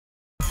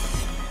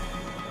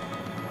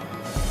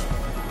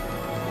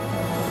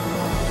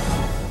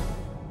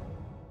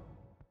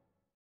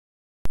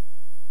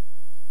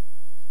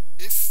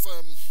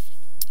If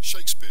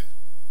Shakespeare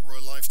were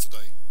alive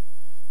today,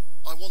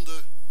 I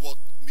wonder what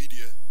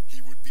media he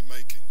would be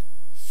making.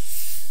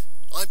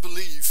 I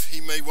believe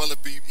he may well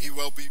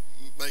be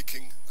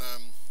making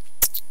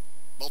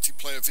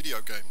multiplayer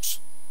video games,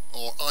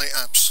 or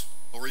iApps,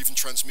 or even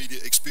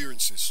transmedia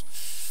experiences,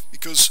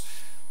 because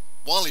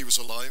while he was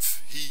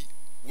alive, he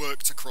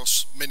worked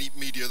across many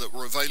media that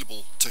were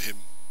available to him.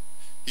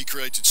 He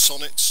created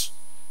sonnets,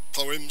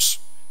 poems,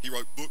 he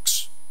wrote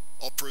books,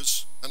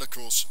 operas, and of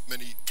course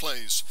many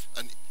plays.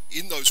 And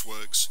in those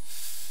works,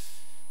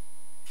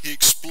 he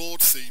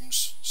explored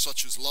themes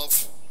such as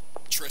love,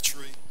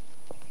 treachery,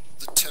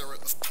 the terror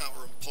of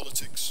power and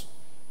politics,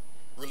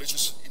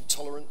 religious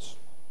intolerance,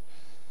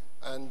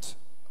 and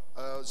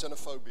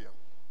xenophobia.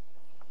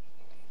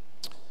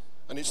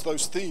 And it's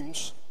those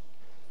themes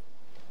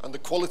and the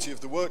quality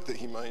of the work that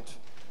he made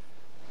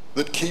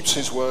that keeps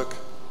his work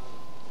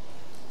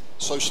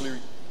socially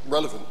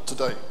relevant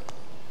today.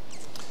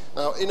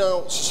 Now, in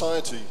our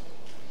society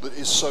that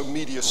is so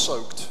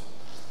media-soaked,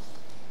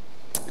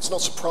 it's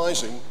not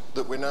surprising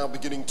that we're now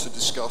beginning to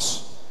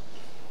discuss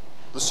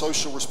the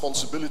social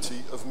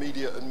responsibility of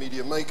media and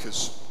media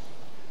makers.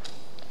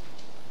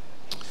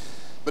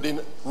 But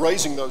in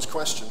raising those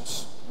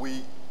questions,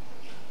 we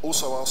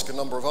also ask a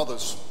number of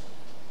others,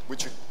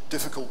 which are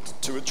difficult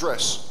to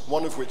address.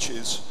 One of which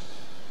is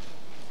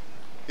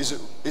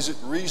it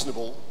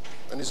reasonable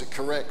and is it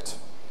correct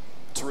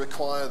to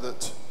require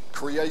that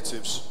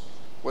creatives,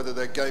 whether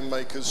they're game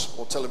makers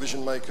or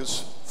television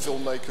makers,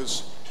 film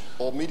makers,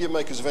 or media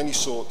makers of any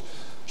sort,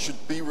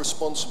 should be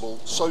responsible,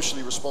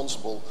 socially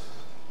responsible,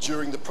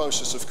 during the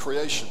process of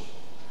creation?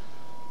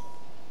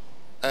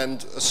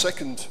 And a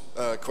second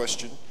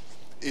question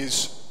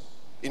is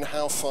in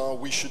how far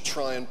we should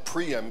try and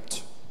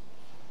preempt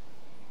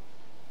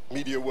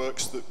media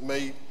works that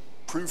may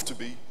prove to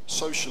be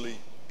socially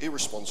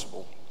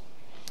irresponsible.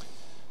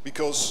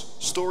 Because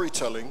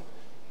storytelling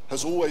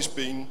has always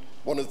been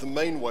one of the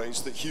main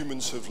ways that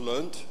humans have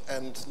learned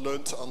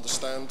to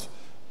understand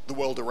the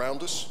world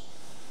around us.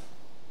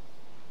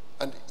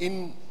 And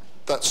in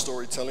that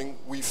storytelling,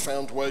 we've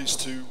found ways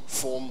to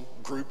form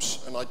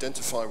groups and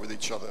identify with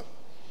each other.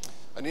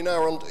 And in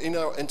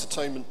our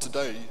entertainment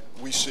today,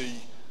 we see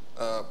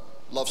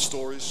love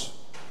stories,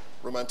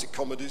 romantic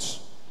comedies,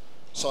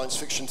 science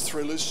fiction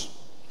thrillers,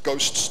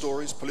 ghost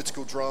stories,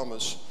 political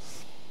dramas.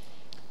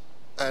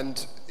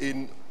 And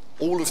in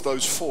all of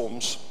those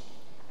forms,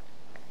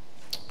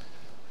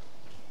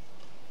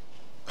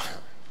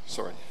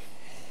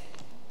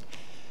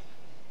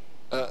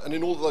 and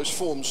in all of those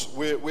forms,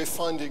 we're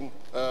finding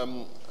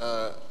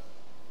the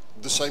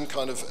same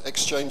kind of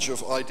exchange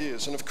of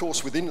ideas. And of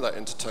course, within that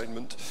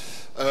entertainment,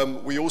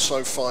 we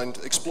also find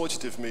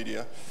exploitative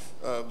media,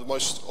 the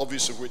most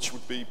obvious of which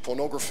would be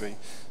pornography.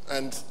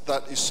 And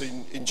that is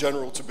seen in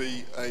general to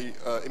be an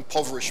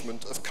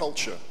impoverishment of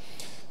culture.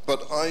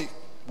 But I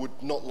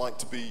would not like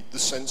to be the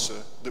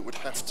censor that would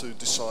have to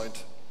decide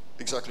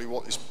exactly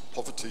what is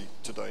poverty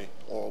today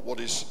or what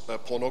is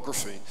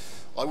pornography.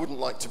 I wouldn't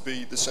like to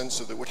be the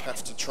censor that would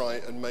have to try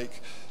and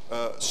make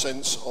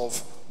sense of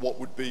what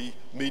would be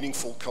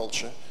meaningful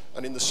culture.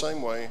 And in the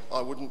same way,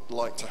 I wouldn't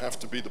like to have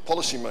to be the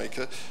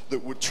policymaker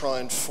that would try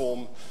and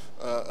form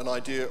an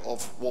idea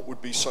of what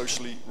would be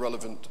socially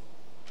relevant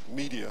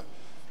media.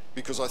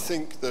 Because I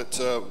think that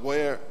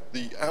where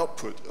the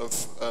output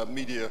of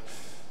media,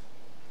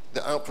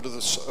 the output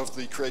of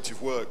the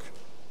creative work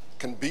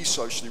can be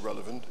socially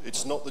relevant,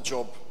 it's not the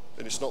job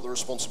and it's not the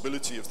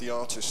responsibility of the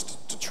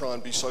artist to try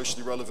and be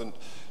socially relevant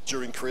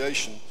during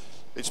creation.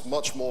 It's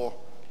much more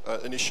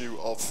an issue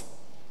of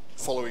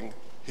following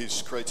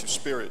his creative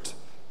spirit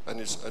and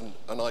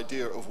an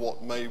idea of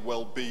what may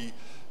well be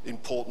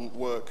important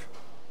work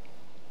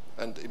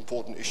and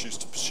important issues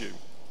to pursue.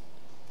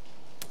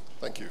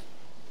 Thank you.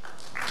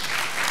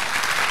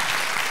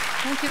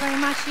 Thank you very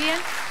much, Ian.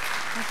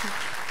 Thank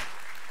you.